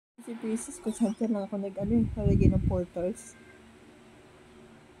Si Pieces, kung saan lang ako nalagay ng portals.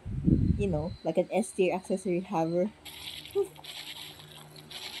 You know, like an S tier accessory haver.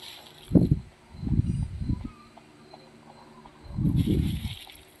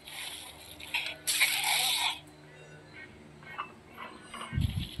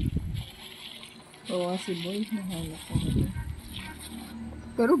 Oo, si Boy, nahanap ko na.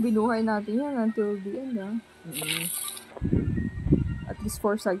 Pero binuhay natin yan until the end, ah. At least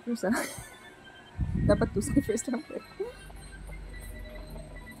 4 ciphers, ah. Dapat 2 ciphers lang.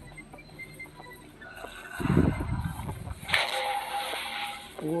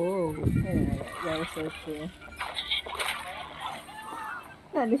 Whoa, that was so cool.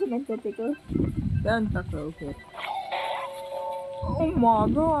 Ano siya nagtatickle? Tentacle hit. Oh my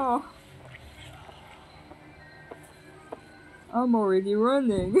god! I'm already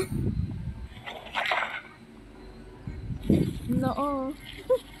running. No.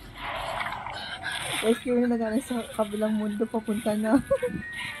 Rescue na gano'n sa kabilang mundo papunta na.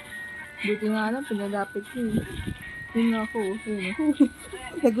 Buti nga lang, pinalapit ko eh. Yun nga ako.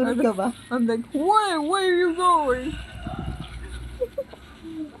 Nagulat ka ba? I'm like, where are you going?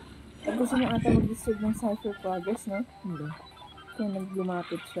 Gusto niya ata mag-disturb ng cipher progress, no? Hindi. Kaya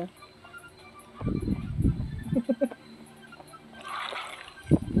naglumapit siya.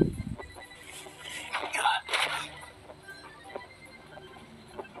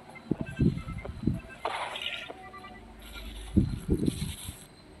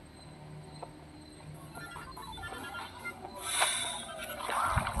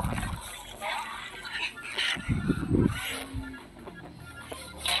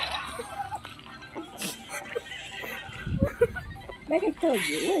 Like I told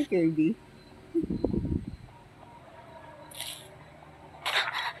you, where Kirby?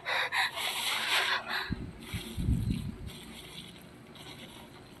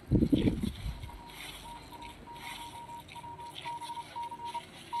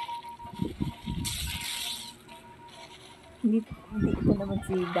 Hindi ko naman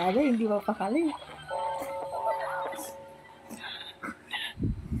si Dada, hindi mapakali.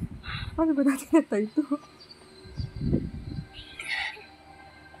 Ano ba natin na ito?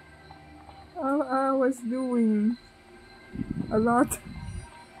 I was doing a lot.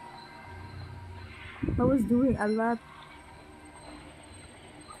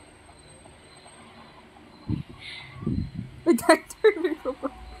 Detector ko pa.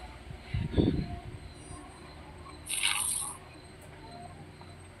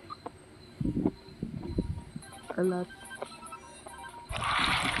 A lot.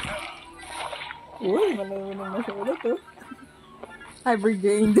 Uy, malayo na sa ulit oh. I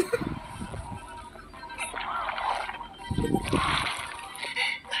regained.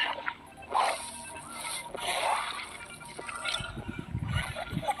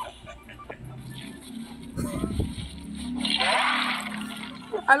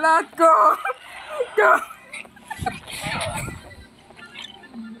 A lot go! Go!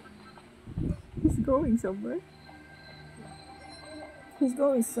 He's going somewhere. He's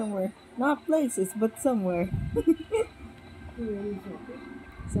going somewhere. Not places, but somewhere.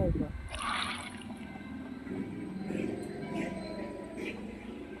 Sorry, bro.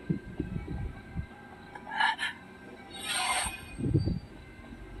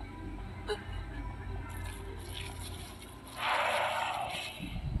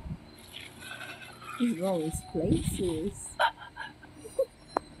 He's going places.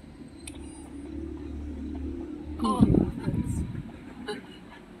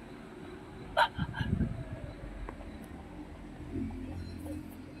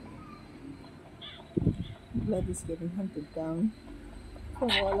 Blood is getting hunted down from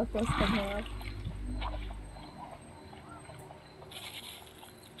all across the map.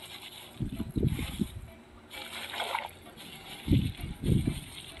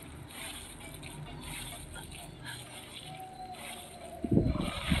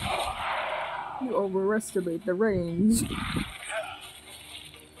 You overestimate the range.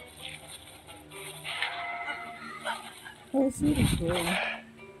 I see the girl.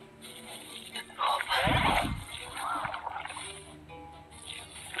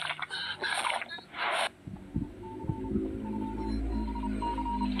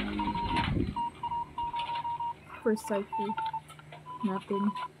 First cipher.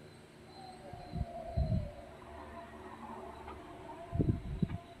 Nothing.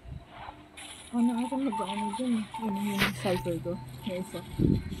 Ano ata mag-ano dyan? Yun yung cipher ko. May isa.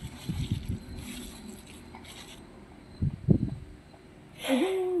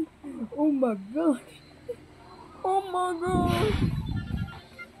 Oh my god! Oh my god!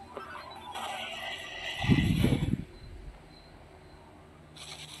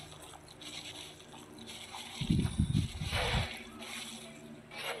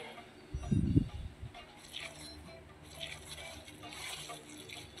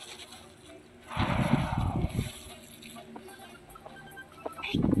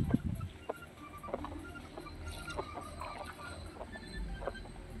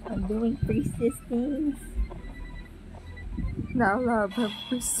 I'm doing persistence. Now love have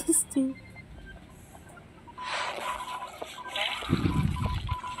persisting.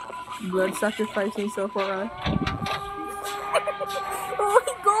 Blood sacrificing so far. Oh,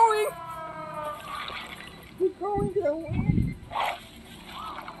 he's going! He's going to the wind.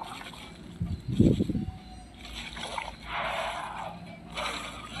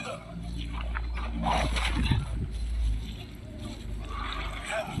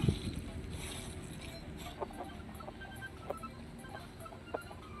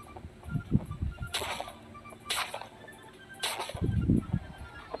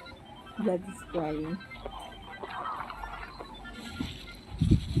 Blood is crying.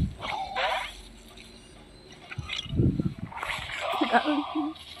 Get out of here.